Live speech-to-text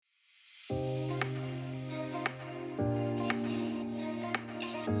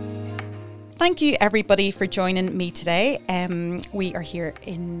Thank you everybody for joining me today. We are here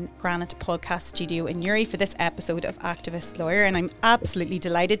in Granite Podcast Studio in Newry for this episode of Activist Lawyer, and I'm absolutely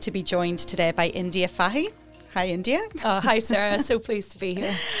delighted to be joined today by India Fahy. Hi India. Oh, hi Sarah, so pleased to be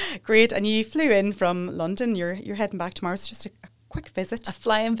here. Great, and you flew in from London. You're heading back tomorrow. It's just a quick visit. A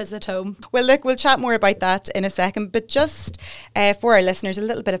fly-in visit home. Well, look, we'll chat more about that in a second, but just for our listeners, a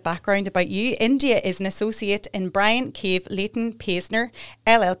little bit of background about you. India is an associate in Brian Cave Leighton Paisner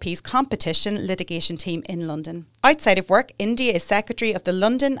LLP's competition litigation team in London. Outside of work, India is secretary of the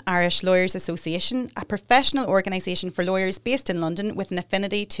London Irish Lawyers Association, a professional organisation for lawyers based in London with an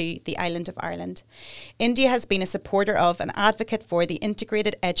affinity to the island of Ireland. India has been a supporter of and advocate for the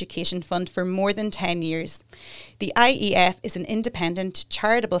Integrated Education Fund for more than 10 years. The IEF is an independent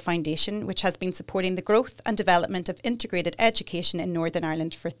charitable foundation which has been supporting the growth and development of integrated education in Northern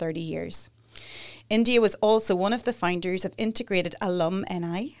Ireland for 30 years. India was also one of the founders of Integrated Alum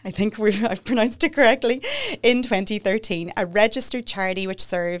NI, I think I've pronounced it correctly, in 2013, a registered charity which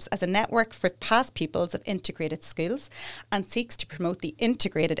serves as a network for past pupils of integrated schools and seeks to promote the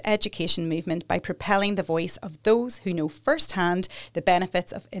integrated education movement by propelling the voice of those who know firsthand the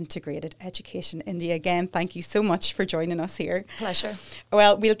benefits of integrated education. India, again, thank you so much for joining us here. Pleasure.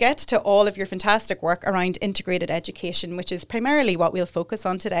 Well, we'll get to all of your fantastic work around integrated education, which is primarily what we'll focus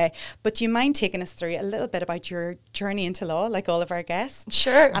on today. But do you mind taking us through a little bit about your journey into law, like all of our guests?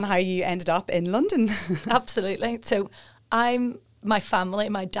 Sure. And how you ended up in London. Absolutely. So my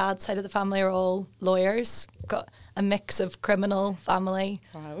dad's side of the family are all lawyers. Got a mix of criminal family.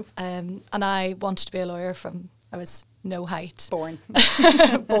 Wow. And I wanted to be a lawyer from I was no height. Born. I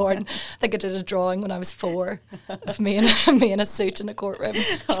think I did a drawing when I was 4 of me in a suit in a courtroom.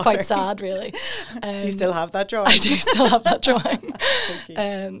 It's quite sad, really. Do you still have that drawing? I do still have that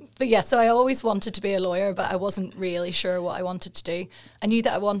drawing. But yeah, so I always wanted to be a lawyer, but I wasn't really sure what I wanted to do. I knew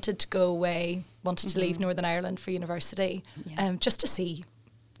that I wanted to go away, wanted to leave Northern Ireland for university, just to see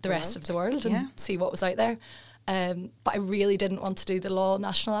the rest of the world and see what was out there. But I really didn't want to do the law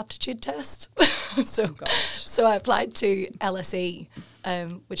national aptitude test. So I applied to LSE,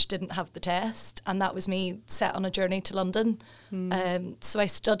 which didn't have the test, and that was me set on a journey to London. So I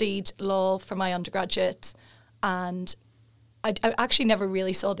studied law for my undergraduate, and I actually never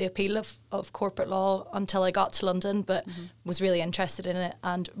really saw the appeal of corporate law until I got to London, but was really interested in it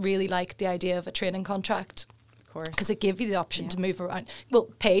and really liked the idea of a training contract. Because it gave you the option to move around,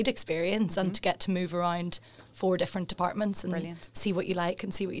 paid experience and to get to move around 4 different departments and see what you like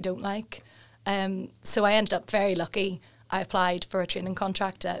and see what you don't like. So I ended up very lucky. I applied for a training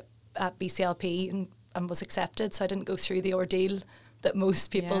contract at BCLP and was accepted. So I didn't go through the ordeal that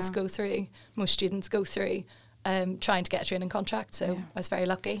most people go through, most students go through, trying to get a training contract. So I was very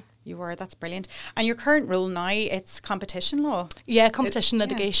lucky. You were, that's brilliant. And your current role now, it's competition law? Yeah, competition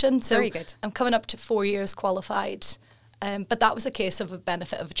litigation. So very good. I'm coming up to 4 years qualified. But that was a case of a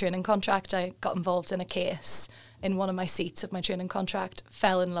benefit of a training contract. I got involved in a case in one of my seats of my training contract,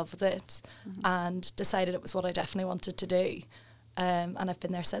 fell in love with it and decided it was what I definitely wanted to do. And I've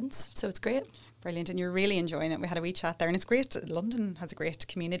been there since, so it's great. Brilliant, and you're really enjoying it. We had a wee chat there, and it's great. London has a great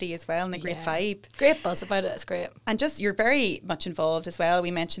community as well and a great vibe. Great buzz about it, it's great. And just, you're very much involved as well. We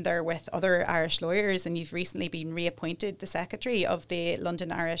mentioned there with other Irish lawyers, and you've recently been reappointed the secretary of the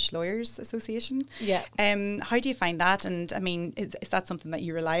London Irish Lawyers Association. Yeah. How do you find that? And I mean, is that something that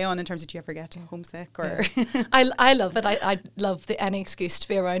you rely on in terms of, do you ever get homesick? Or I love it. I love any excuse to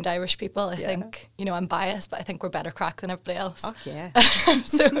be around Irish people. I think, I'm biased, but I think we're better crack than everybody else. Oh, yeah.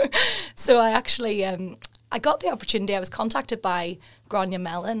 So I actually, I got the opportunity. I was contacted by Grania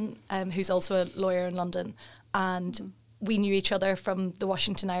Mellon, who's also a lawyer in London, and we knew each other from the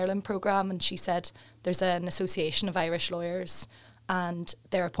Washington Ireland programme, and she said, there's an association of Irish lawyers and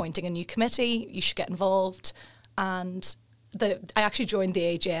they're appointing a new committee, you should get involved. And I actually joined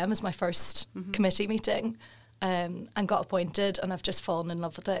the AGM as my first committee meeting, and got appointed, and I've just fallen in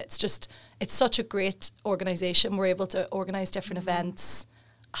love with it. It's such a great organisation. We're able to organise different events,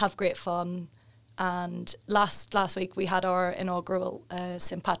 have great fun. And last week we had our inaugural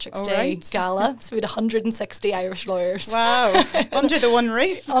St. Patrick's Day gala. So we had 160 Irish lawyers. Wow. Under the one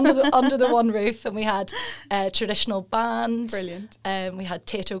roof. under the one roof. And we had a traditional band. Brilliant. We had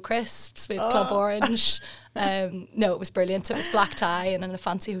Tato crisps. We had Club Orange. No, it was brilliant. So it was black tie and in a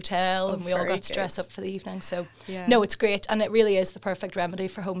fancy hotel, and we all got to dress up for the evening. So no, it's great. And it really is the perfect remedy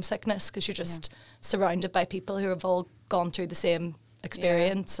for homesickness, because you're just surrounded by people who have all gone through the same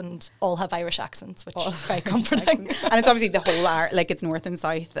experience and all have Irish accents, which is very comforting. And it's obviously the whole like it's north and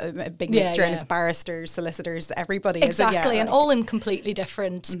south, a big mixture, and it's barristers, solicitors, everybody. Exactly, and all in completely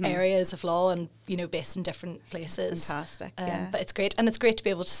different areas of law and, you know, based in different places. Fantastic, But it's great, and it's great to be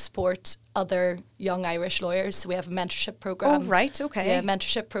able to support other young Irish lawyers. So we have a mentorship programme. Oh, right, okay. Yeah,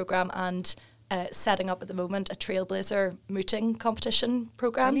 mentorship programme, and setting up at the moment a Trailblazer mooting competition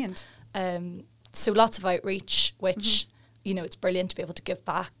programme. Brilliant. So lots of outreach, which, you know, it's brilliant to be able to give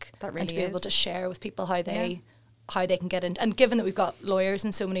back and to be able to share with people how they can get in. And given that we've got lawyers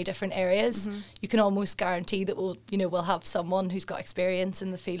in so many different areas, you can almost guarantee that we'll have someone who's got experience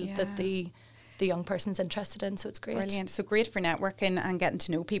in the field that the young person's interested in, so it's great. Brilliant. So great for networking and getting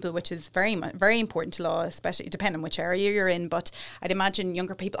to know people, which is very important to law, especially depending on which area you're in. But I'd imagine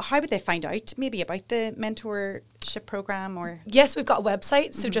younger people, how would they find out maybe about the mentorship programme? Or yes, we've got a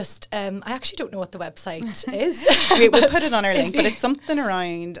website, so just I actually don't know what the website is. We'll put it on our link, but it's something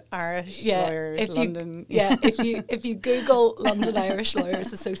around Irish Lawyers London. If you Google London Irish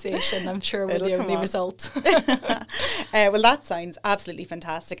Lawyers Association, I'm sure we're the only result. Well, that sounds absolutely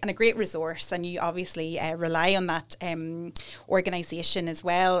fantastic and a great resource, and you obviously rely on that organisation as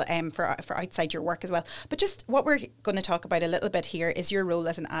well for outside your work as well. But just what we're going to talk about a little bit here is your role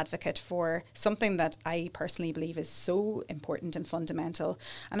as an advocate for something that I personally believe is so important and fundamental,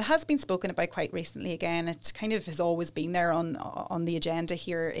 and it has been spoken about quite recently again. It kind of has always been there on the agenda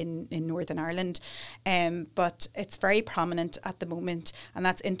here in Northern Ireland, but it's very prominent at the moment, and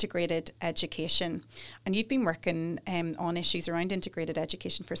that's integrated education. And you've been working on issues around integrated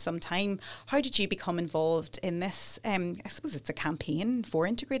education for some time. How did you become involved in this? I suppose it's a campaign for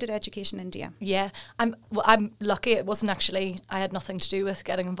integrated education in India. Yeah, I'm lucky. It wasn't actually, I had nothing to do with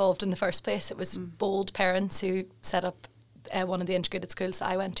getting involved in the first place. It was bold parents who set up one of the integrated schools that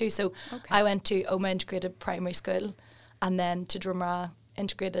I went to. So I went to Oma Integrated Primary School and then to Drumra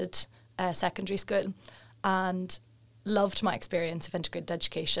Integrated Secondary School, and loved my experience of integrated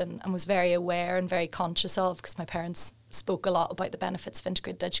education and was very aware and very conscious of, because my parents spoke a lot about the benefits of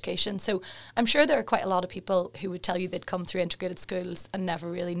integrated education. So I'm sure there are quite a lot of people who would tell you they'd come through integrated schools and never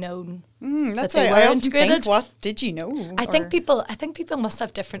really known that they were integrated. What did you know? I think people must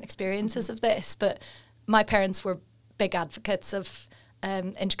have different experiences of this, but my parents were big advocates of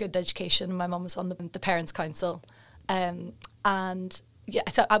integrated education. My mum was on the Parents' Council, and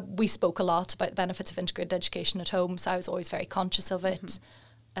so we spoke a lot about the benefits of integrated education at home, so I was always very conscious of it.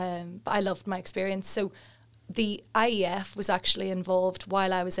 But I loved my experience. So the IEF was actually involved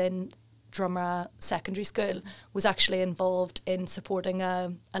while I was in Drumra Secondary School, was actually involved in supporting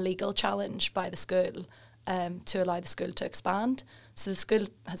a legal challenge by the school to allow the school to expand. So the school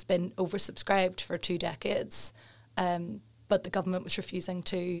has been oversubscribed for 2 decades, but the government was refusing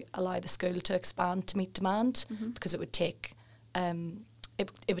to allow the school to expand to meet demand because it would take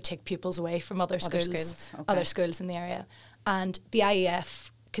it would take pupils away from other schools in the area. And the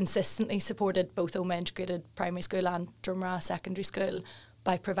IEF consistently supported both Oma Integrated Primary School and Drumra Secondary School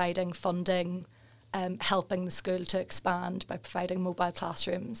by providing funding, helping the school to expand by providing mobile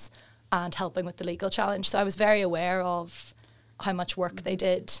classrooms and helping with the legal challenge. So I was very aware of how much work they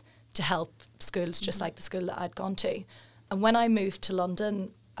did to help schools just like the school that I'd gone to. And when I moved to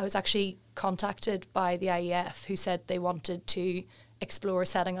London, I was actually contacted by the IEF, who said they wanted to explore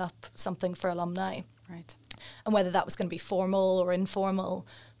setting up something for alumni. Right. And whether that was going to be formal or informal.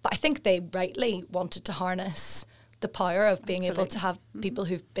 But I think they rightly wanted to harness the power of being able to have people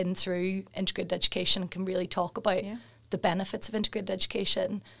who've been through integrated education and can really talk about the benefits of integrated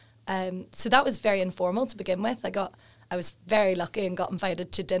education. So that was very informal to begin with. I was very lucky and got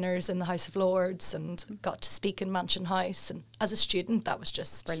invited to dinners in the House of Lords and got to speak in Mansion House. And as a student, that was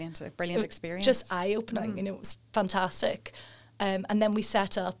just brilliant experience. Just eye-opening. You know, it was fantastic. And then we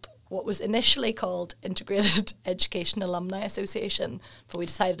set up what was initially called Integrated Education Alumni Association, but we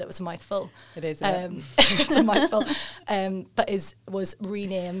decided it was a mouthful. It is. It's a mouthful, but was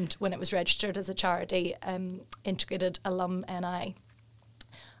renamed when it was registered as a charity, Integrated Alum NI.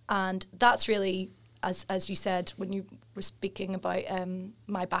 And that's really, as you said when you were speaking about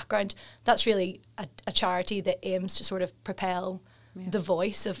my background, that's really a charity that aims to sort of propel the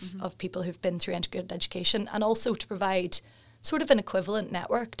voice of people who've been through integrated education, and also to provide sort of an equivalent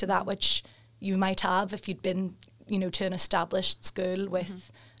network to that which you might have if you'd been, to an established school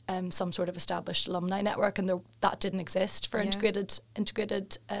with some sort of established alumni network, and that didn't exist for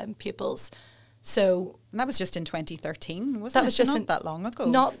integrated pupils. So and that was just in 2013, wasn't it? Was just not that long ago.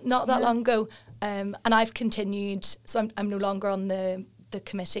 Not that long ago. And I've continued. So I'm no longer on the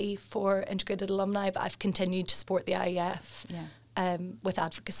committee for integrated alumni, but I've continued to support the IEF with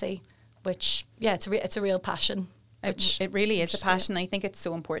advocacy, which it's a real passion. It really is a passion. I think it's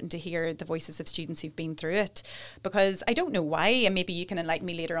so important to hear the voices of students who've been through it, because I don't know why, and maybe you can enlighten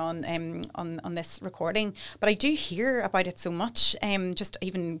me later on this recording, but I do hear about it so much. Just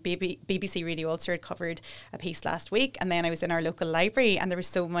even BBC Radio Ulster had covered a piece last week, and then I was in our local library and there was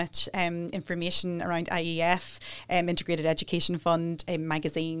so much information around IEF, Integrated Education Fund,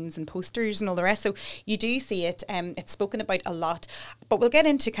 magazines and posters and all the rest. So you do see it. It's spoken about a lot, but we'll get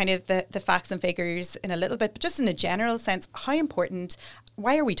into kind of the facts and figures in a little bit, but just in a general sense,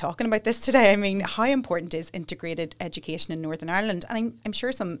 why are we talking about this today? I mean, how important is integrated education in Northern Ireland? And I'm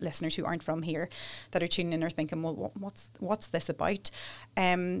sure some listeners who aren't from here that are tuning in are thinking, well, what's this about?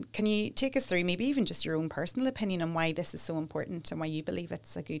 Can you take us through maybe even just your own personal opinion on why this is so important and why you believe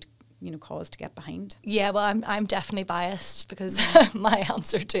it's a good cause to get behind? Yeah, well, I'm definitely biased because my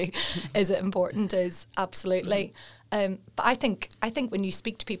answer to is it important is absolutely. But I think when you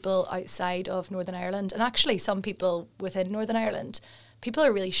speak to people outside of Northern Ireland, and actually some people within Northern Ireland, people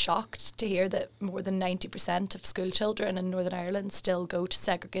are really shocked to hear that more than 90% of school children in Northern Ireland still go to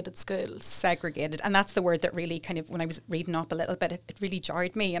segregated schools. Segregated. And that's the word that really kind of, when I was reading up a little bit, it really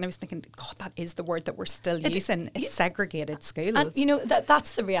jarred me. And I was thinking, God, that is the word that we're still using. It's segregated schools. And,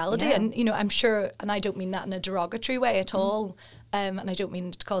 that's the reality. Yeah. And, I'm sure, and I don't mean that in a derogatory way at all, and I don't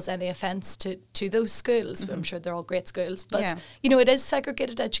mean to cause any offence to those schools. I'm sure they're all great schools. But, it is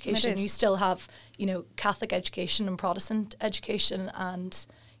segregated education. You still have, Catholic education and Protestant education, and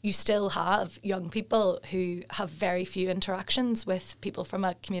you still have young people who have very few interactions with people from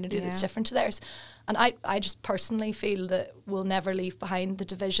a community that's different to theirs. And I just personally feel that we'll never leave behind the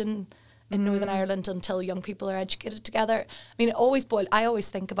division in Northern Ireland until young people are educated together. I mean, I always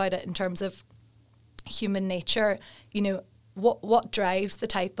think about it in terms of human nature. What drives the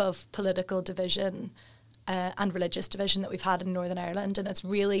type of political division and religious division that we've had in Northern Ireland, and it's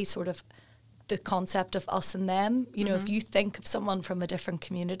really sort of the concept of us and them. If you think of someone from a different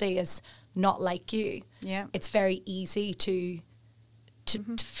community as not like you, it's very easy to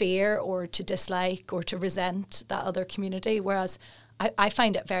fear or to dislike or to resent that other community. Whereas I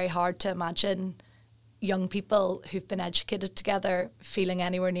find it very hard to imagine young people who've been educated together feeling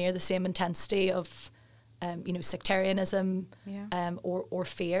anywhere near the same intensity of sectarianism or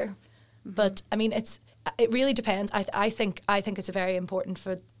fear. But I mean, it really depends. I think it's very important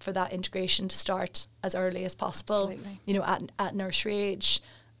for that integration to start as early as possible. Absolutely. At nursery age.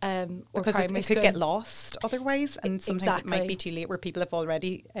 Or because primary it school. could get lost otherwise, and sometimes it might be too late where people have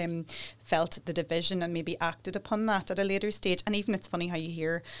already felt the division and maybe acted upon that at a later stage. And even it's funny how you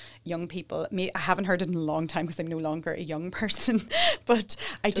hear young people, I haven't heard it in a long time because I'm no longer a young person, but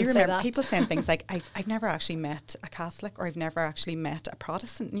I do remember people saying things like, I've never actually met a Catholic, or I've never actually met a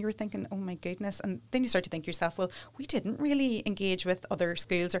Protestant, and you were thinking, oh my goodness. And then you start to think to yourself, well, we didn't really engage with other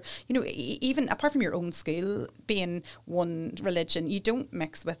schools, or even apart from your own school being one religion, you don't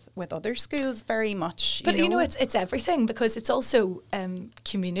mix with other schools very much. But it's everything, because it's also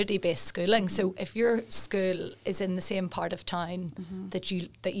community-based schooling. So if your school is in the same part of town that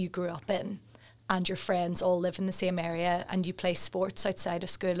you grew up in, and your friends all live in the same area, and you play sports outside of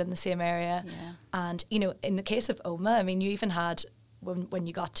school in the same area, and in the case of Oma, I mean, you even had, when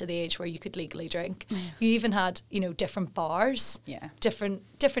you got to the age where you could legally drink, you even had different bars, different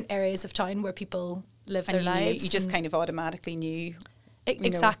areas of town where people live their lives. You just kind of automatically knew.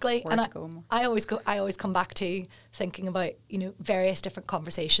 Exactly. And I always come back to thinking about various different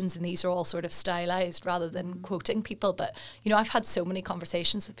conversations, and these are all sort of stylized rather than quoting people. But I've had so many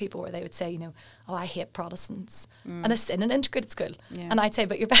conversations with people where they would say, oh, I hate Protestants, and this is in an integrated school, and I'd say,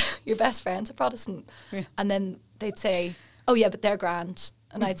 but your best friend's a Protestant, and then they'd say, oh yeah, but they're grand.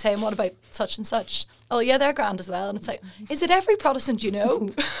 And I'd say, and what about such and such? Oh yeah, they're grand as well. And it's like, is it every Protestant you know?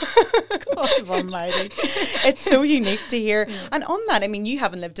 God almighty. It's so unique to hear. And on that, I mean, you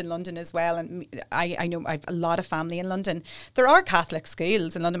haven't lived in London as well, and I know I have a lot of family in London. There are Catholic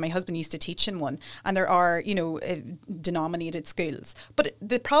schools in London. My husband used to teach in one, and there are, denominated schools. But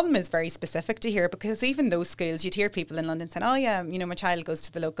the problem is very specific to here, because even those schools, you'd hear people in London saying, oh yeah, my child goes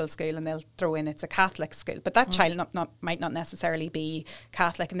to the local school, and they'll throw in it's a Catholic school. But that child might not necessarily be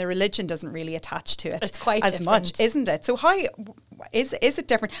Catholic, and the religion doesn't really attach to it. It's quite as different. Much, isn't it? So how is it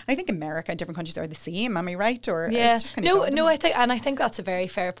different? I think America and different countries are the same. Am I right? Or it's just kind of no. I think that's a very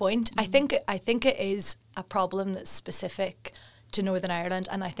fair point. I think it is a problem that's specific to Northern Ireland,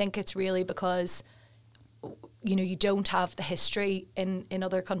 and I think it's really because you don't have the history in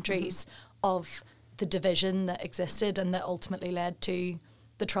other countries of the division that existed and that ultimately led to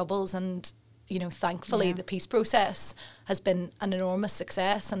the Troubles. And thankfully the peace process has been an enormous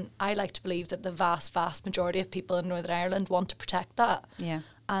success, and I like to believe that the vast majority of people in Northern Ireland want to protect that.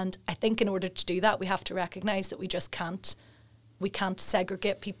 And I think in order to do that, we have to recognise that we can't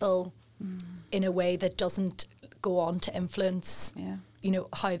segregate people in a way that doesn't go on to influence,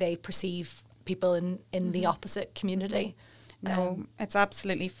 how they perceive people in the opposite community. No, it's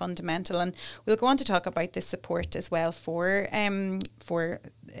absolutely fundamental, and we'll go on to talk about the support as well for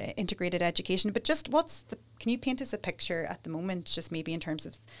integrated education. But just can you paint us a picture at the moment, just maybe in terms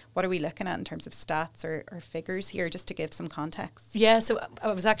of what are we looking at in terms of stats or figures here, just to give some context? Yeah, so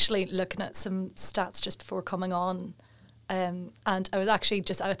I was actually looking at some stats just before coming on. And I was actually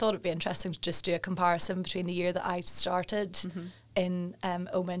I thought it'd be interesting to just do a comparison between the year that I started in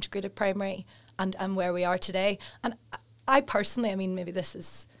Oma Integrated Primary and where we are today. And I personally, I mean, maybe this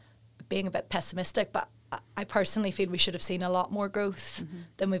is being a bit pessimistic, but I personally feel we should have seen a lot more growth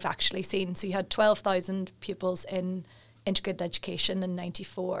than we've actually seen. So you had 12,000 pupils in integrated education in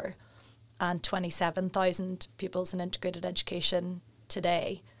 94 and 27,000 pupils in integrated education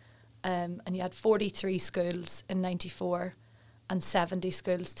today. And you had 43 schools in 94 and 70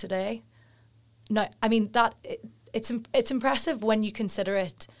 schools today. Now, I mean, it's impressive when you consider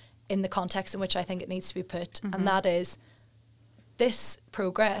it in the context in which I think it needs to be put, and that is this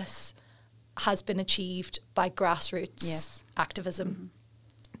progress has been achieved by grassroots activism.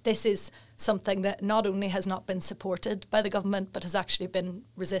 This is something that not only has not been supported by the government, but has actually been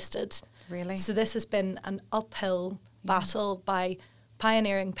resisted. Really? So this has been an uphill battle by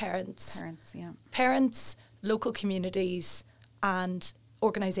pioneering parents, local communities, and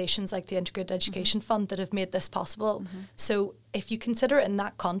organisations like the Integrated Education Fund that have made this possible. So if you consider it in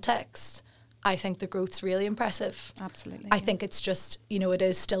that context, I think the growth's really impressive. Absolutely. I think it's just, it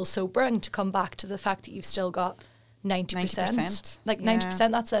is still sobering to come back to the fact that you've still got 90%. Like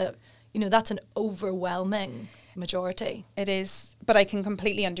 90%, that's an overwhelming majority. It is, but I can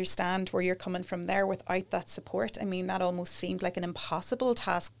completely understand where you're coming from there without that support. I mean, that almost seemed like an impossible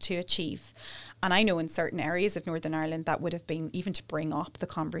task to achieve. And I know in certain areas of Northern Ireland that would have been, even to bring up the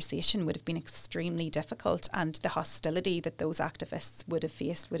conversation, would have been extremely difficult, and the hostility that those activists would have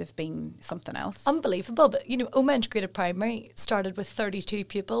faced would have been something else. Unbelievable. But, Oma Integrated Primary started with 32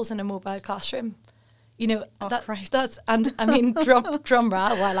 pupils in a mobile classroom. That's, and I mean,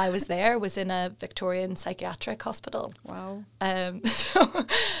 Drumra, while I was there, was in a Victorian psychiatric hospital. Wow. So,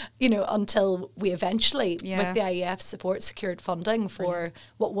 until we eventually, with the IEF support, secured funding for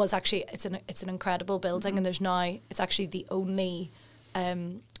what was actually, it's an incredible building, and it's actually the only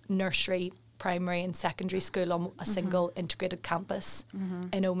nursery, primary and secondary school on a single integrated campus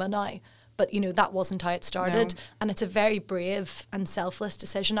in Oma now. But, that wasn't how it started. No. And it's a very brave and selfless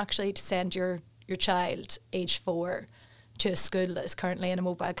decision, actually, to send your child, age 4, to a school that is currently in a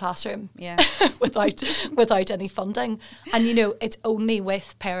mobile classroom without any funding. And, it's only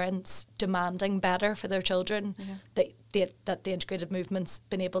with parents demanding better for their children that the integrated movement's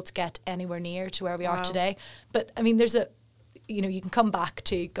been able to get anywhere near to where we are today. But, I mean, there's you can come back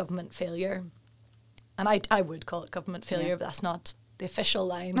to government failure. And I would call it government failure, but that's not the official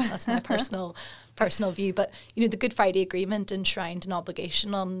line. That's my personal view. But the Good Friday Agreement enshrined an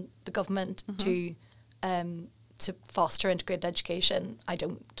obligation on the government to foster integrated education. I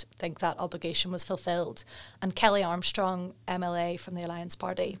don't think that obligation was fulfilled. And Kelly Armstrong, MLA from the Alliance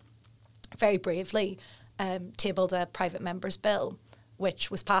Party, very bravely tabled a private members bill, which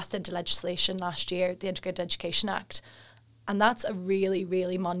was passed into legislation last year, the Integrated Education Act. And that's a really,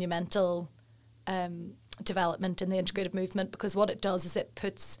 really monumental development in the integrated movement, because what it does is it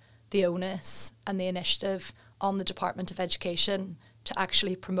puts the onus and the initiative on the Department of Education to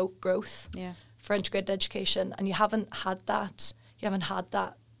actually promote growth for integrated education. And you haven't had that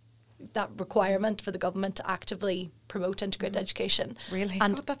requirement for the government to actively promote integrated education. Really?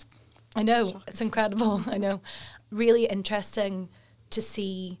 And God, that's I know, shocking. It's incredible. I know. Really interesting to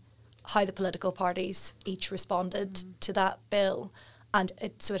see how the political parties each responded to that bill. And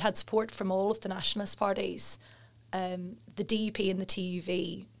it had support from all of the nationalist parties. The DUP and the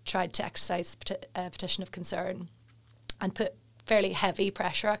TUV tried to exercise a petition of concern and put fairly heavy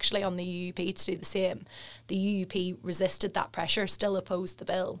pressure actually on the UUP to do the same. The UUP resisted that pressure, still opposed the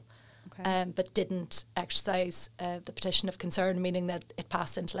bill, but didn't exercise the petition of concern, meaning that it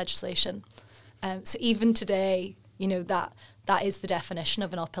passed into legislation. So even today, that is the definition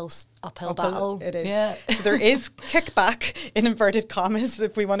of an uphill battle. It is. Yeah. So there is kickback, in inverted commas,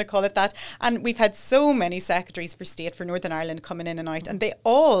 if we want to call it that. And we've had so many secretaries for state for Northern Ireland coming in and out, and they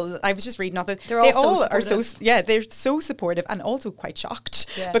all, I was just reading off it, they're so supportive and also quite shocked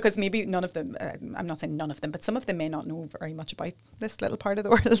because maybe none of them, I'm not saying none of them, but some of them may not know very much about this little part of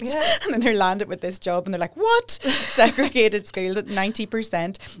the world. Yeah. And then they're landed with this job and they're like, what? Segregated schools at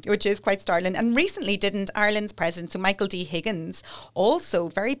 90%, which is quite startling. And recently didn't Ireland's president, so Michael D. Higgins, Higgins also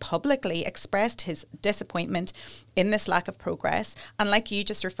very publicly expressed his disappointment in this lack of progress. And like you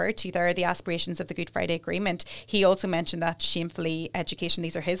just referred to there, the aspirations of the Good Friday Agreement, he also mentioned that shamefully education,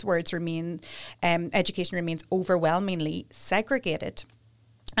 these are his words, education remains overwhelmingly segregated.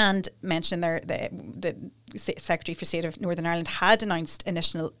 And mentioned there the Secretary for State of Northern Ireland had announced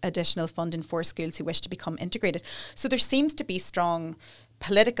additional funding for schools who wish to become integrated. So there seems to be strong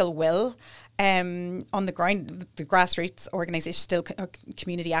political will on the ground. The grassroots organisations,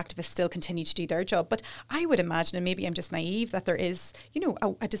 community activists still continue to do their job. But I would imagine, and maybe I'm just naive, that there is,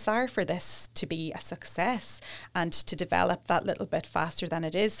 a desire for this to be a success and to develop that little bit faster than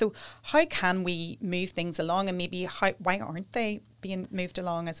it is. So how can we move things along, and maybe why aren't they being moved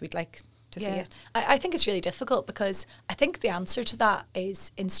along as we'd like to see it? I think it's really difficult, because I think the answer to that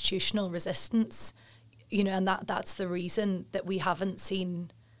is institutional resistance, and that's the reason that we haven't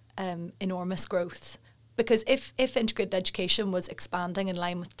seen enormous growth. Because if integrated education was expanding in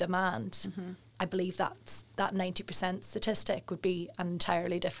line with demand, I believe that 90% statistic would be an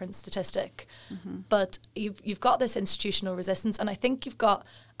entirely different statistic. But you've got this institutional resistance, and I think you've got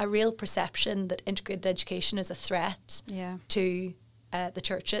a real perception that integrated education is a threat to the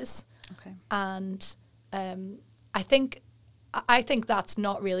churches. Okay. And I think that's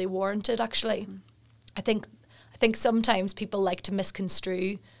not really warranted, actually. I think sometimes people like to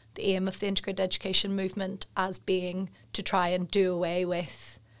misconstrue the aim of the integrated education movement as being to try and do away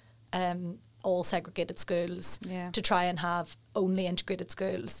with all segregated schools, to try and have only integrated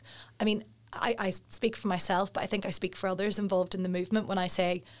schools. I mean, I speak for myself, but I think I speak for others involved in the movement when I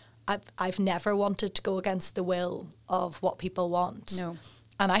say I've never wanted to go against the will of what people want. No.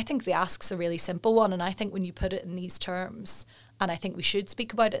 And I think the ask's a really simple one, and I think when you put it in these terms, and I think we should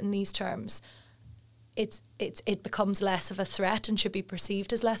speak about it in these terms, it becomes less of a threat and should be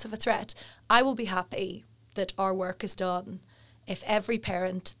perceived as less of a threat. I will be happy that our work is done if every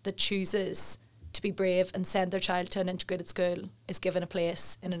parent that chooses to be brave and send their child to an integrated school is given a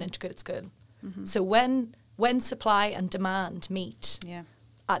place in an integrated school. So when supply and demand meet,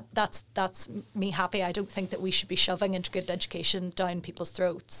 that's me happy. I don't think that we should be shoving integrated education down people's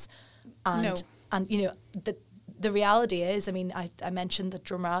throats. And the reality is, I mean, I mentioned that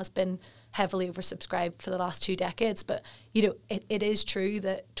Drumra has been heavily oversubscribed for the last 2 decades, but it is true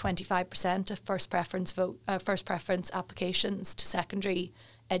that 25% of first preference applications to secondary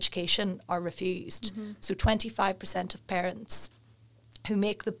education are refused. So 25% of parents who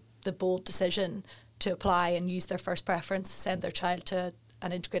make the bold decision to apply and use their first preference to send their child to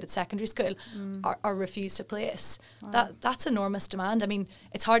an integrated secondary school are refused a place. Wow. That's enormous demand. I mean,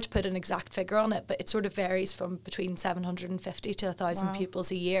 it's hard to put an exact figure on it, but it sort of varies from between 750 to 1,000 pupils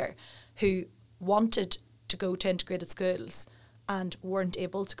a year who wanted to go to integrated schools and weren't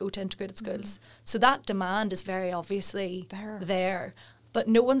able to go to integrated schools. So that demand is very obviously there. But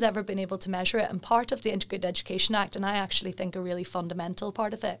no one's ever been able to measure it. And part of the Integrated Education Act, and I actually think a really fundamental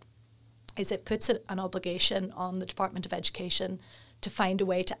part of it, is it puts an obligation on the Department of Education to find a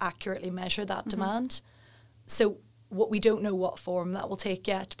way to accurately measure that demand. So we don't know what form that will take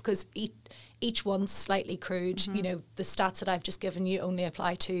yet, because each one's slightly crude. The stats that I've just given you only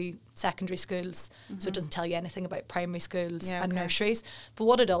apply to secondary schools, so it doesn't tell you anything about primary schools and nurseries. But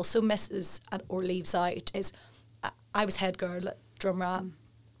what it also misses or leaves out is I was head girl at Drumra,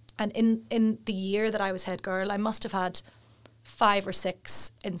 and in the year that I was head girl, I must have had 5 or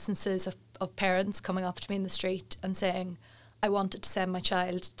 6 instances of parents coming up to me in the street and saying, I wanted to send my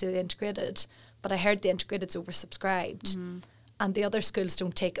child to the integrated, but I heard the integrated is oversubscribed, and the other schools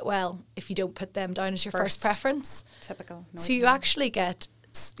don't take it well if you don't put them down as your first preference. Typical. So you actually get,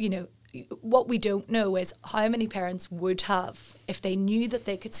 what we don't know is how many parents would have, if they knew that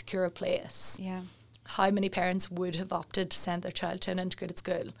they could secure a place, how many parents would have opted to send their child to an integrated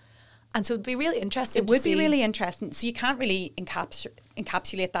school. And so it'd be really interesting. It would be really interesting. So you can't really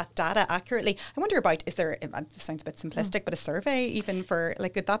encapsulate that data accurately. I wonder about, is there, this sounds a bit simplistic, but a survey even for,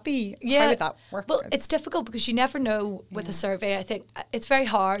 would that be, how would that work? Well, it's difficult because you never know with a survey. I think it's very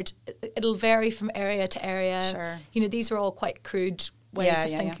hard. It'll vary from area to area. Sure. These are all quite crude ways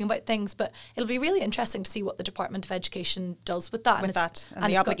of thinking about things, but it'll be really interesting to see what the Department of Education does with that.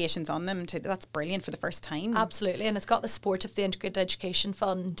 And the obligations on them to, that's brilliant for the first time. Absolutely, and it's got the support of the Integrated Education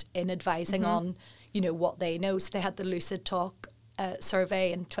Fund in advising on, what they know. So they had the Lucid Talk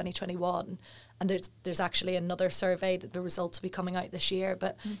survey in 2021, and there's actually another survey that the results will be coming out this year.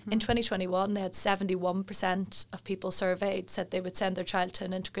 But in 2021, they had 71% of people surveyed said they would send their child to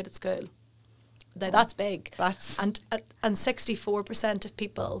an integrated school. That's big. And 64% of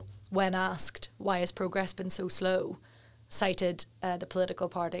people, when asked why has progress been so slow, cited the political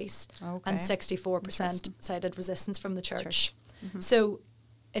parties, and 64% cited resistance from the church. So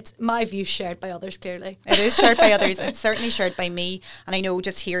it's my view shared by others, clearly. It is shared by others. It's certainly shared by me. And I know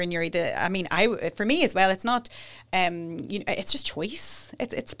just hearing for me as well, it's not, it's just choice.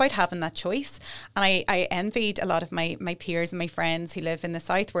 It's about having that choice. And I envied a lot of my peers and my friends who live in the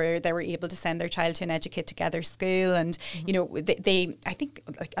south, where they were able to send their child to an Educate Together school. And, I think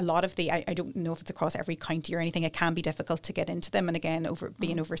like a lot of I don't know if it's across every county or anything, it can be difficult to get into them. And again,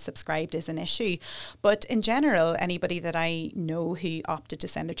 being oversubscribed is an issue. But in general, anybody that I know who opted to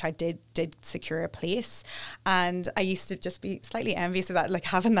send their child did secure a place. And I used to just be slightly envious of that, like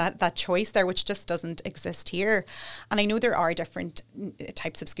having that choice there, which just doesn't exist here. And I know there are different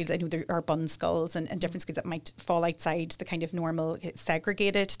types of schools. I know there are bun schools and different schools that might fall outside the kind of normal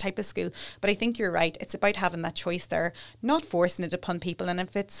segregated type of school. But I think you're right. It's about having that choice there, not forcing it upon people. And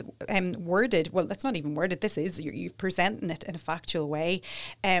if it's worded, well, that's not even worded. This is, you're presenting it in a factual way,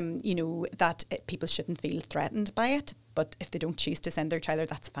 that people shouldn't feel threatened by it. But if they don't choose to send their child there,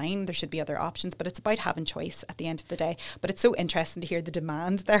 that's fine. There should be other options. But it's about having choice at the end of the day. But it's so interesting to hear the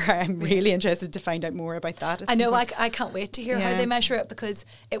demand there. I'm really interested to find out more about that. I know. I can't wait to hear how they measure it, because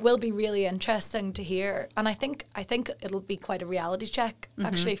it will be really interesting to hear. And I think it'll be quite a reality check,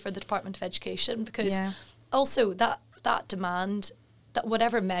 actually, for the Department of Education, because also that demand, that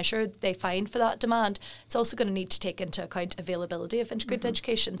whatever measure they find for that demand, it's also going to need to take into account availability of integrated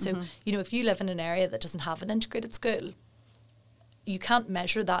education. So, if you live in an area that doesn't have an integrated school, you can't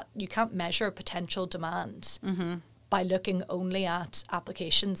measure that. You can't measure potential demand by looking only at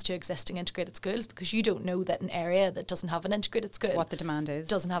applications to existing integrated schools, because you don't know that an area that doesn't have an integrated school, what the demand is,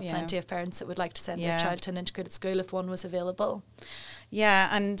 doesn't have plenty of parents that would like to send their child to an integrated school if one was available. Yeah,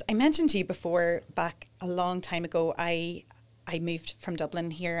 and I mentioned to you before, back a long time ago, I moved from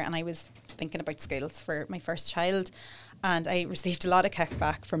Dublin here, and I was thinking about schools for my first child, and I received a lot of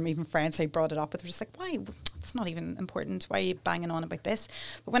kickback from even friends I brought it up with. They were just like, why? It's not even important. Why are you banging on about this?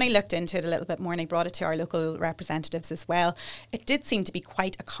 But when I looked into it a little bit more and I brought it to our local representatives as well, it did seem to be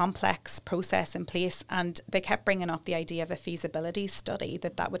quite a complex process in place, and they kept bringing up the idea of a feasibility study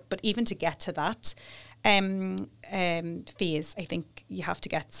that would, but even to get to that phase, I think you have to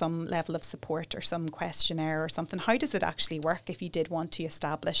get some level of support or some questionnaire or something. How does it actually work if you did want to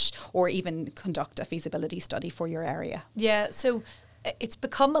establish or even conduct a feasibility study for your area? Yeah, so it's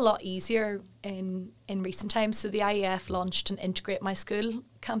become a lot easier in recent times. So the IEF launched an Integrate My School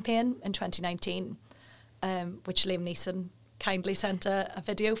campaign in 2019, which Liam Neeson kindly sent a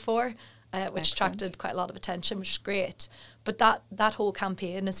video for, which attracted quite a lot of attention, which is great. But that whole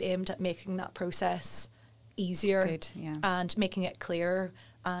campaign is aimed at making that process easier and making it clearer.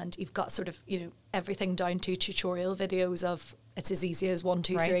 And you've got sort of, everything down to tutorial videos of it's as easy as 1,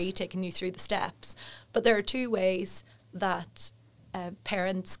 2, 3, taking you through the steps. But there are two ways that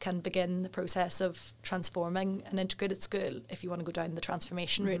parents can begin the process of transforming an integrated school if you want to go down the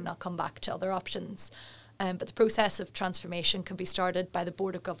transformation route, and I'll come back to other options. But the process of transformation can be started by the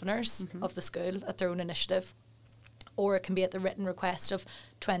Board of Governors of the school at their own initiative, or it can be at the written request of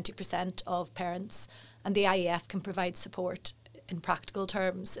 20% of parents. And the IEF can provide support in practical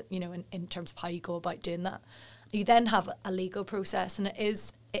terms, in terms of how you go about doing that. You then have a legal process, and it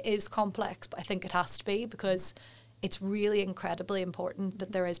is complex, but I think it has to be, because it's really incredibly important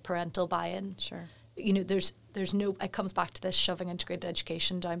that there is parental buy-in. Sure. There's no, it comes back to this shoving integrated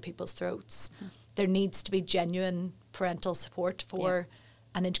education down people's throats. There needs to be genuine parental support for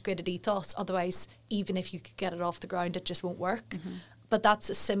an integrated ethos. Otherwise, even if you could get it off the ground, it just won't work. But that's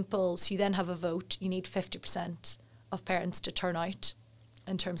as simple. So you then have a vote. You need 50% of parents to turn out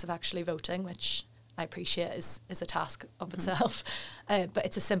in terms of actually voting, which I appreciate is a task of itself. But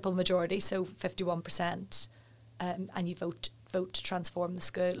it's a simple majority, so 51%, and you vote to transform the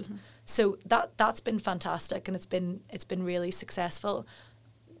school. So that's been fantastic, and it's been really successful.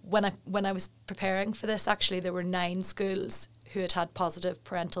 When I was preparing for this, actually, there were 9 schools who had positive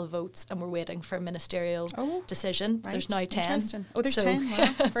parental votes and were waiting for a ministerial decision. Right. There's now 10. Oh, there's 10.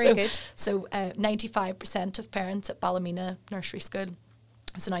 Wow, very good. So 95% of parents at Ballymena Nursery School,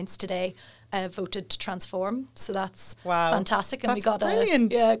 as announced today, voted to transform. So that's fantastic. And that's we got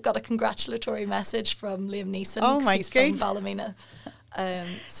brilliant. got a congratulatory message from Liam Neeson. Oh my he's God. from Ballymena.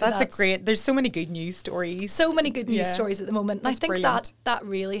 So that's a great. There's so many good news stories. So many good news stories at the moment. And I think brilliant. that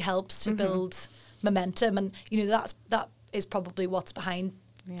really helps to build momentum. And that is probably what's behind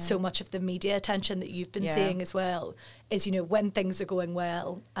so much of the media attention that you've been seeing as well. Is when things are going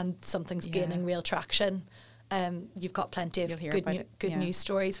well and something's gaining real traction, you've got plenty of good news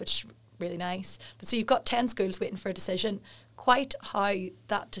stories, which is really nice. But so you've got 10 schools waiting for a decision. quite how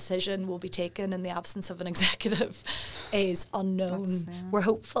that decision will be taken in the absence of an executive is unknown. We're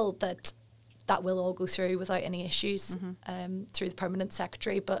hopeful that that will all go through without any issues through the permanent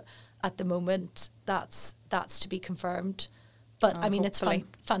secretary, but at the moment that's to be confirmed. But I mean, hopefully.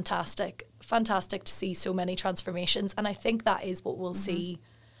 It's fantastic to see so many transformations, and I think that is what we'll see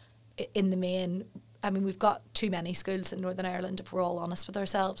in the main. I mean, we've got too many schools in Northern Ireland, if we're all honest with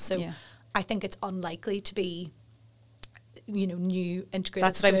ourselves. So I think it's unlikely to be, new integrated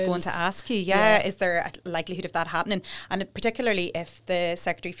That's schools. what I was going to ask you. Yeah. Is there a likelihood of that happening? And particularly if the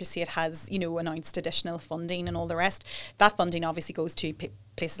Secretary for State has, announced additional funding and all the rest, that funding obviously goes to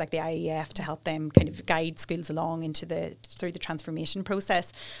places like the IEF to help them kind of guide schools along through the transformation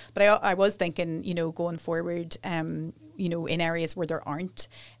process. But I was thinking, going forward, in areas where there aren't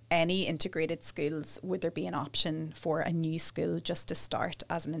any integrated schools, would there be an option for a new school just to start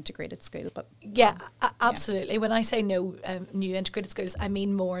as an integrated school? But absolutely. When I say no new integrated schools, I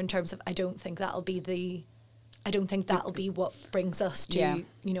mean more in terms of I don't think that'll be what brings us to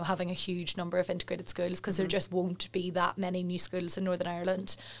having a huge number of integrated schools, because there just won't be that many new schools in Northern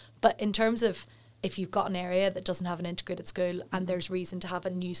Ireland. But in terms of if you've got an area that doesn't have an integrated school and there's reason to have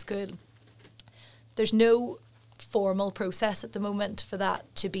a new school, there's no formal process at the moment for that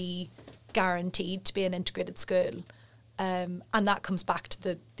to be guaranteed to be an integrated school, and that comes back to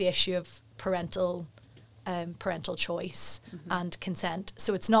the issue of parental choice and consent.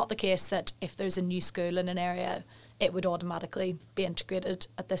 So it's not the case that if there's a new school in an area, it would automatically be integrated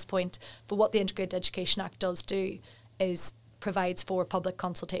at this point. But what the Integrated Education Act does do is provides for public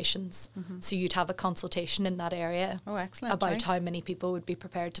consultations. So you'd have a consultation in that area about how many people would be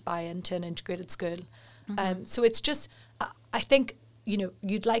prepared to buy into an integrated school. So it's just, I think,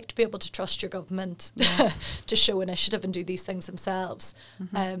 you'd like to be able to trust your government to show initiative and do these things themselves.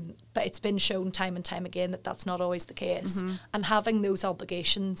 But it's been shown time and time again that that's not always the case. And having those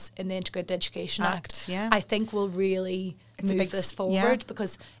obligations in the Integrated Education Act, I think will really move this forward,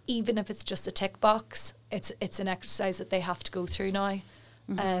 because even if it's just a tick box, it's an exercise that they have to go through now.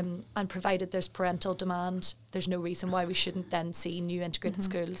 And provided there's parental demand, there's no reason why we shouldn't then see new integrated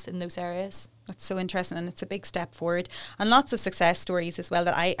schools in those areas. That's so interesting, and it's a big step forward, and lots of success stories as well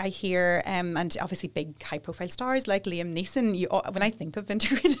that I hear, and obviously big high profile stars like Liam Neeson. When I think of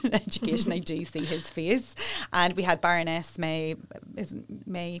integrated education, I do see his face. And we had Baroness May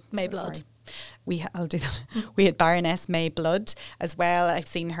Blood. Sorry. I'll do that. We had Baroness May Blood as well. I've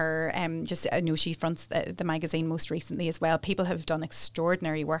seen her, I know she fronts the magazine most recently as well. People have done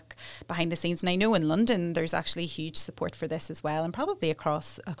extraordinary work behind the scenes, and I know in London there's actually huge support for this as well, and probably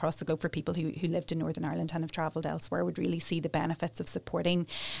across the globe for people who lived in Northern Ireland and have travelled elsewhere would really see the benefits of supporting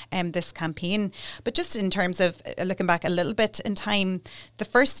this campaign. But just in terms of looking back a little bit in time,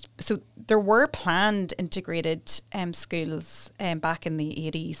 there were planned integrated schools back in the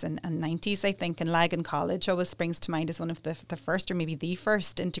 80s and 90s, I think, and Lagan College always springs to mind as one of the first, or maybe the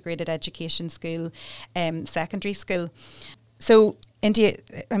first, integrated education school, secondary school. So India,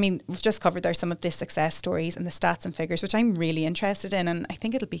 I mean, we've just covered there some of the success stories and the stats and figures, which I'm really interested in. And I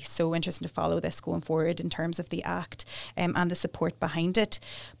think it'll be so interesting to follow this going forward in terms of the Act and the support behind it.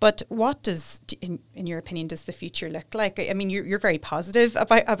 But what does, in your opinion, does the future look like? I mean, you're very positive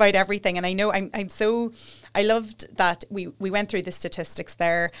about everything. And I know I loved that we went through the statistics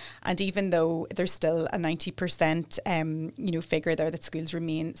there. And even though there's still a 90% figure there that schools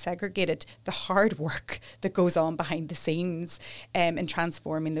remain segregated, the hard work that goes on behind the scenes in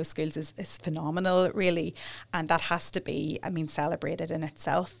transforming those schools is phenomenal, really, and that has to be, celebrated in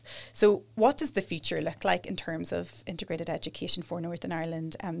itself. So what does the future look like in terms of integrated education for Northern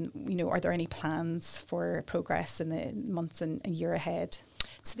Ireland? Are there any plans for progress in the months and a year ahead?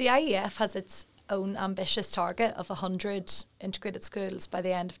 So the IEF has its own ambitious target of 100 integrated schools by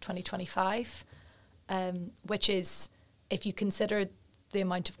the end of 2025, which is, if you consider the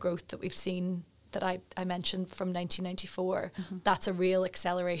amount of growth that we've seen that I mentioned from 1994, that's a real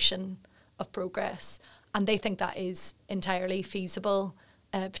acceleration of progress. And they think that is entirely feasible,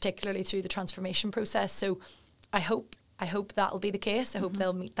 particularly through the transformation process. So I hope that'll be the case. I hope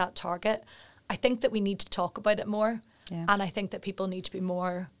they'll meet that target. I think that we need to talk about it more. Yeah. And I think that people need to be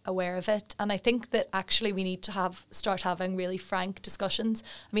more aware of it. And I think that actually we need to start having really frank discussions.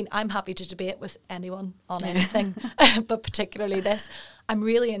 I mean, I'm happy to debate with anyone on anything, but particularly this. I'm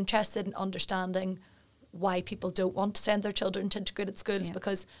really interested in understanding why people don't want to send their children to integrated schools,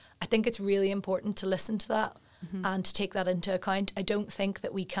 because I think it's really important to listen to that and to take that into account. I don't think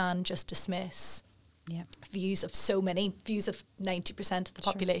that we can just dismiss views of 90% of the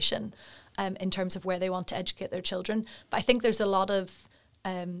population in terms of where they want to educate their children. But I think there's a lot of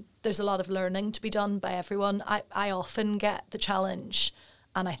There's a lot of learning to be done by everyone. I often get the challenge,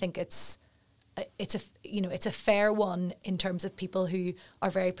 and I think it's a fair one in terms of people who are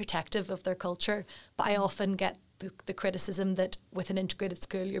very protective of their culture. But I often get the criticism that with an integrated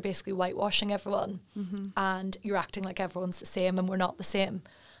school, you're basically whitewashing everyone, and you're acting like everyone's the same, and we're not the same.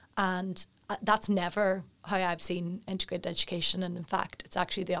 And that's never how I've seen integrated education. And in fact, it's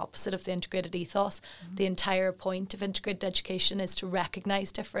actually the opposite of the integrated ethos. The entire point of integrated education is to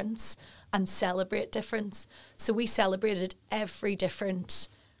recognise difference and celebrate difference. So we celebrated every different,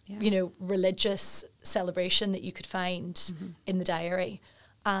 religious celebration that you could find in the diary.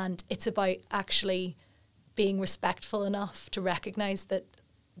 And it's about actually being respectful enough to recognise that,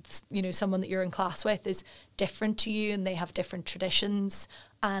 someone that you're in class with is different to you and they have different traditions.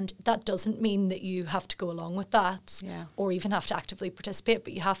 And that doesn't mean that you have to go along with that or even have to actively participate,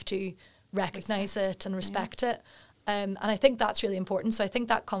 but you have to recognise it and respect it. And I think that's really important. So I think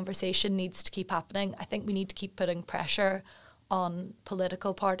that conversation needs to keep happening. I think we need to keep putting pressure on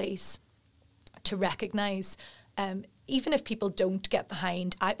political parties to recognise, even if people don't get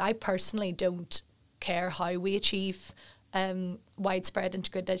behind, I personally don't care how we achieve widespread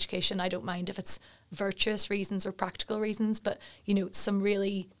integrated education. I don't mind if it's virtuous reasons or practical reasons, but some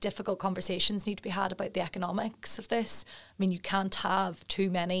really difficult conversations need to be had about the economics of this. I mean, you can't have too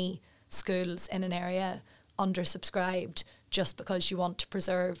many schools in an area undersubscribed just because you want to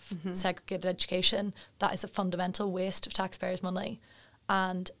preserve segregated education. That is a fundamental waste of taxpayers' money.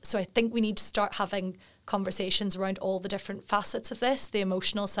 And so I think we need to start having conversations around all the different facets of this, the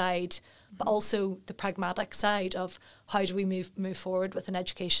emotional side, but also the pragmatic side of how do we move forward with an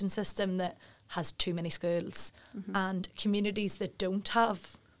education system that has too many schools and communities that don't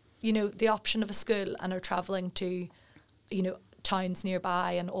have, the option of a school and are travelling to, towns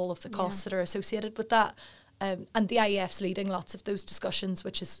nearby and all of the costs that are associated with that. And the IEF's leading lots of those discussions,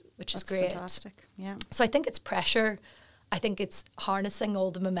 which is great. Fantastic. Yeah. So I think it's pressure. I think it's harnessing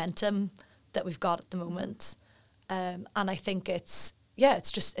all the momentum that we've got at the moment. And I think it's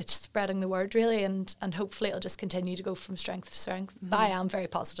spreading the word really, and hopefully it'll just continue to go from strength to strength. But I am very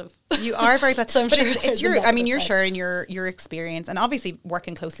positive. You are very positive. So I'm but sure it's you're sharing your experience, and obviously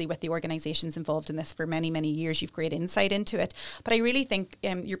working closely with the organisations involved in this for many, many years. You've great insight into it. But I really think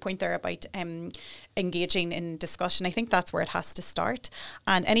your point there about engaging in discussion, I think that's where it has to start.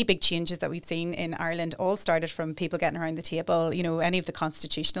 And any big changes that we've seen in Ireland all started from people getting around the table. Any of the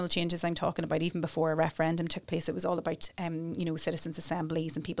constitutional changes I'm talking about, even before a referendum took place, it was all about citizens'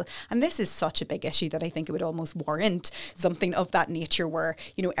 assemblies and people. And this is such a big issue that I think it would almost warrant something of that nature where,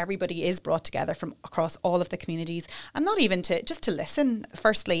 everybody is brought together from across all of the communities, and not even to listen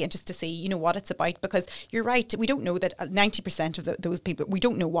firstly and just to see, what it's about, because you're right. We don't know that 90% of those people, we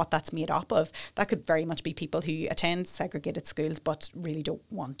don't know what that's made up of. That could very much be people who attend segregated schools but really don't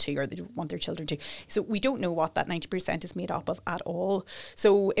want to, or they don't want their children to. So we don't know what that 90% is made up of at all.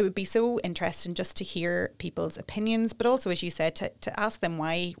 So it would be so interesting just to hear people's opinions, but also, as you said, to ask them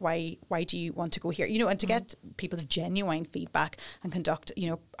why do you want to go here, and to get people's genuine feedback and conduct,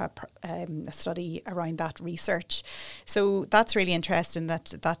 a study around that research. So that's really interesting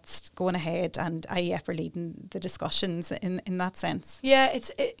that's going ahead, and IEF are leading the discussions in that sense. Yeah,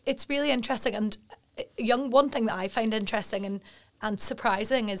 it's really interesting. And one thing that I find interesting and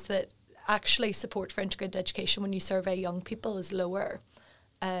surprising is that actually support for integrated education when you survey young people is lower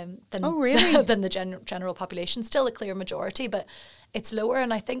than than the general population. Still a clear majority, but it's lower.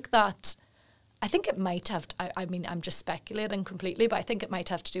 And I think it might have, I'm just speculating completely, but I think it might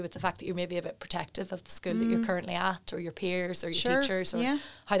have to do with the fact that you're maybe a bit protective of the school that you're currently at, or your peers, or your teachers, or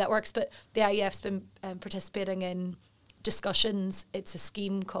how that works. But the IEF's been participating in discussions. It's a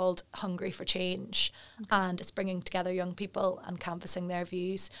scheme called Hungry for Change, and it's bringing together young people and canvassing their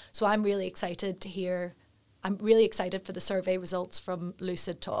views. So I'm really excited for the survey results from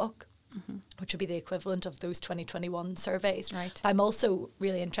Lucid Talk, which would be the equivalent of those 2021 surveys. Right. I'm also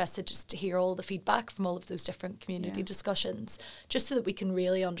really interested just to hear all the feedback from all of those different community discussions, just so that we can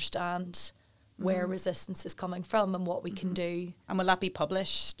really understand where resistance is coming from and what we can do. And will that be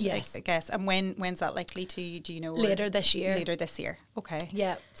published? Yes. I guess. And when's that likely to, do you know? Later this year. Later this year. Okay.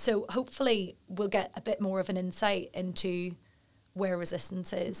 Yeah. So hopefully we'll get a bit more of an insight into where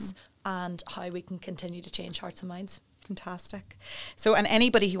resistance is and how we can continue to change hearts and minds. Fantastic. So, and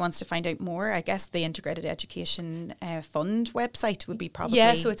anybody who wants to find out more, I guess the Integrated Education Fund website would be probably...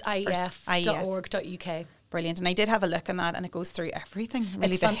 Yeah, so it's ief.org.uk. Brilliant. And I did have a look on that, and it goes through everything.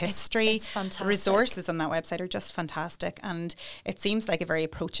 Really, the history, it's fantastic. The resources on that website are just fantastic. And it seems like a very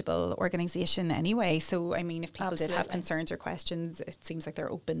approachable organisation anyway. So, I mean, if people did have concerns or questions, it seems like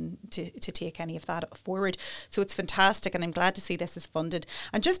they're open to take any of that forward. So it's fantastic. And I'm glad to see this is funded.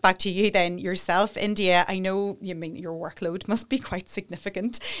 And just back to you then, yourself, India, I know your workload must be quite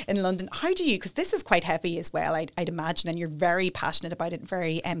significant in London. How do you, because this is quite heavy as well, I'd imagine, and you're very passionate about it,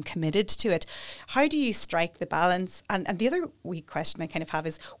 very committed to it. How do you strike the balance? And the other wee question I kind of have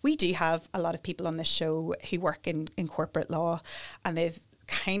is, we do have a lot of people on this show who work in corporate law, and they've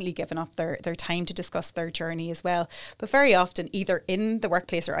kindly given up their time to discuss their journey as well. But very often, either in the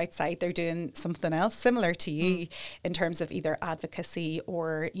workplace or outside, they're doing something else similar to you in terms of either advocacy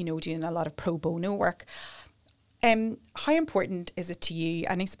or, doing a lot of pro bono work. How important is it to you,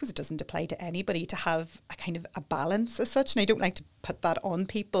 and I suppose it doesn't apply to anybody, to have a kind of a balance as such, and I don't like to put that on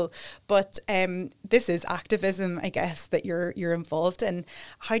people, but this is activism, I guess, that you're involved in.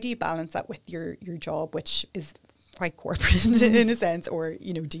 How do you balance that with your job, which is quite corporate in a sense, or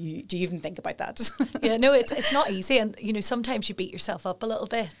do you even think about that? Yeah, no, it's not easy, and sometimes you beat yourself up a little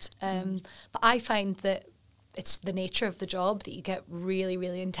bit, but I find that it's the nature of the job that you get really,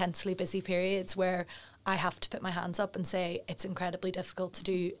 really intensely busy periods where I have to put my hands up and say it's incredibly difficult to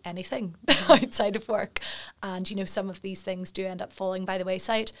do anything outside of work. And, some of these things do end up falling by the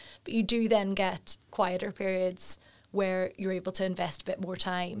wayside. But you do then get quieter periods where you're able to invest a bit more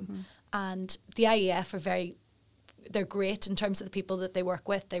time. And the IEF they're great in terms of the people that they work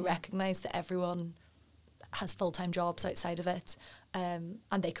with. They recognise that everyone has full-time jobs outside of it. And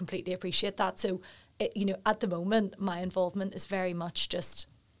they completely appreciate that. So, at the moment, my involvement is very much just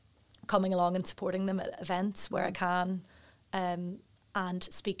coming along and supporting them at events where I can, and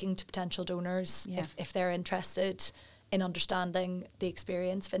speaking to potential donors if they're interested in understanding the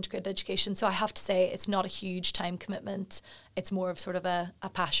experience of integrated education. So I have to say it's not a huge time commitment. It's more of sort of a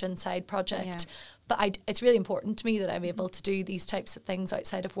passion side project. Yeah. But it's really important to me that I'm able to do these types of things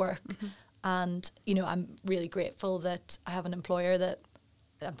outside of work. And, I'm really grateful that I have an employer that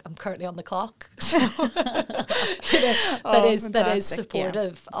I'm currently on the clock, so that is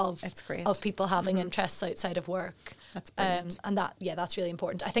supportive of people having interests outside of work. That's brilliant. And that's really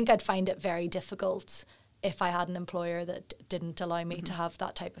important. I think I'd find it very difficult if I had an employer that didn't allow me to have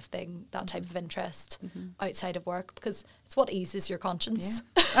that type of thing, that type of interest outside of work, because it's what eases your conscience.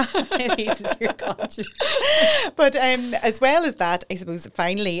 Yeah. It eases your conscience. But as well as that, I suppose,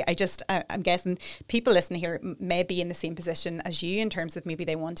 finally, I'm guessing people listening here may be in the same position as you in terms of maybe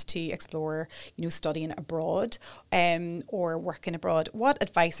they want to explore, studying abroad or working abroad. What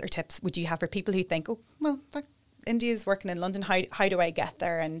advice or tips would you have for people who think, India's working in London, how do I get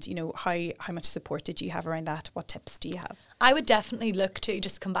there, and how much support did you have around that? What tips do you have? I would definitely look to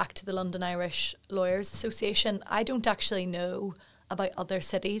just come back to the London Irish Lawyers Association. I don't actually know about other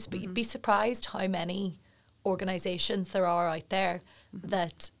cities, but you'd be surprised how many organisations there are out there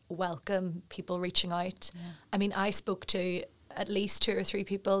that welcome people reaching out. Yeah. I mean, I spoke to at least 2 or 3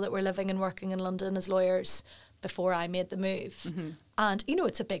 people that were living and working in London as lawyers before I made the move. And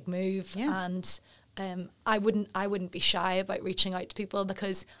it's a big move, and I wouldn't be shy about reaching out to people,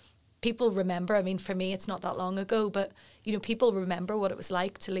 because people remember, I mean, for me, it's not that long ago, but, people remember what it was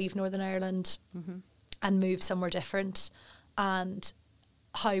like to leave Northern Ireland and move somewhere different, and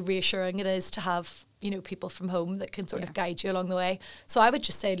how reassuring it is to have, people from home that can sort of guide you along the way. So I would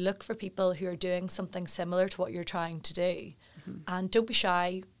just say, look for people who are doing something similar to what you're trying to do, and don't be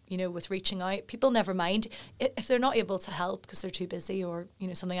shy, with reaching out. People never mind if they're not able to help because they're too busy or,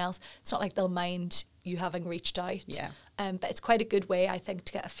 something else. It's not like they'll mind you having reached out. Yeah. But it's quite a good way, I think,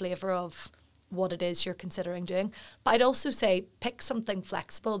 to get a flavour of what it is you're considering doing. But I'd also say pick something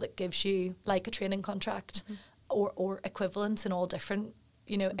flexible that gives you like a training contract or equivalents in all different,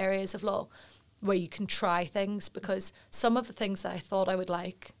 areas of law, where you can try things, because some of the things that I thought I would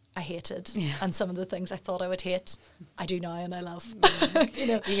like, I hated, and some of the things I thought I would hate, I do now and I love.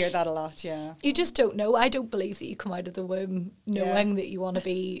 You hear that a lot, yeah. You just don't know. I don't believe that you come out of the womb knowing that you want to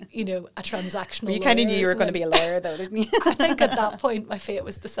be, a transactional lawyer. You kind of knew you were going to be a lawyer, though, didn't you? I think at that point my fate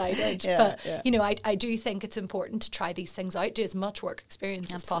was decided. I do think it's important to try these things out, do as much work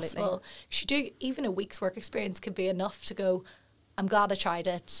experience as possible. You do, even a week's work experience could be enough to go, I'm glad I tried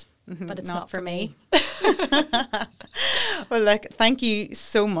it. but it's not for me. Well, look, thank you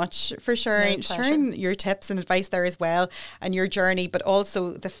so much for sharing your tips and advice there as well, and your journey, but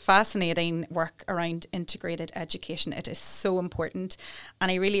also the fascinating work around integrated education. It is so important, and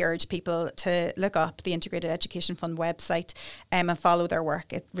I really urge people to look up the Integrated Education Fund website and follow their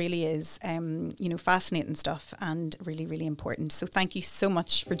work. It really is, fascinating stuff and really, really important. So thank you so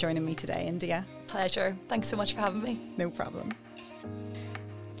much for joining me today, India. Pleasure. Thanks so much for having me. No problem.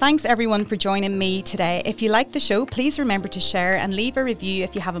 Thanks everyone for joining me today. If you like the show, please remember to share and leave a review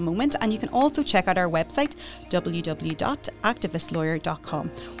if you have a moment. And you can also check out our website, www.activistlawyer.com,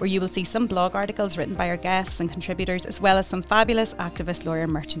 where you will see some blog articles written by our guests and contributors, as well as some fabulous Activist Lawyer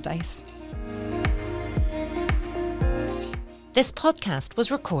merchandise. This podcast was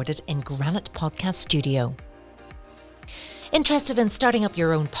recorded in Granite Podcast Studio. Interested in starting up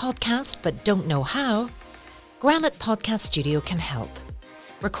your own podcast but don't know how? Granite Podcast Studio can help.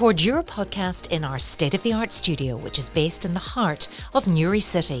 Record your podcast in our state-of-the-art studio, which is based in the heart of Newry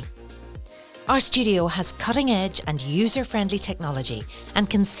City. Our studio has cutting-edge and user-friendly technology and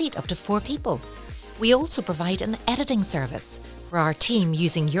can seat up to 4 people. We also provide an editing service for our team,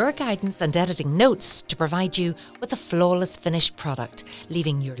 using your guidance and editing notes to provide you with a flawless finished product,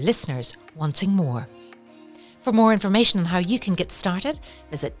 leaving your listeners wanting more. For more information on how you can get started,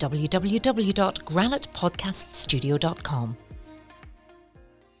 visit www.granitepodcaststudio.com.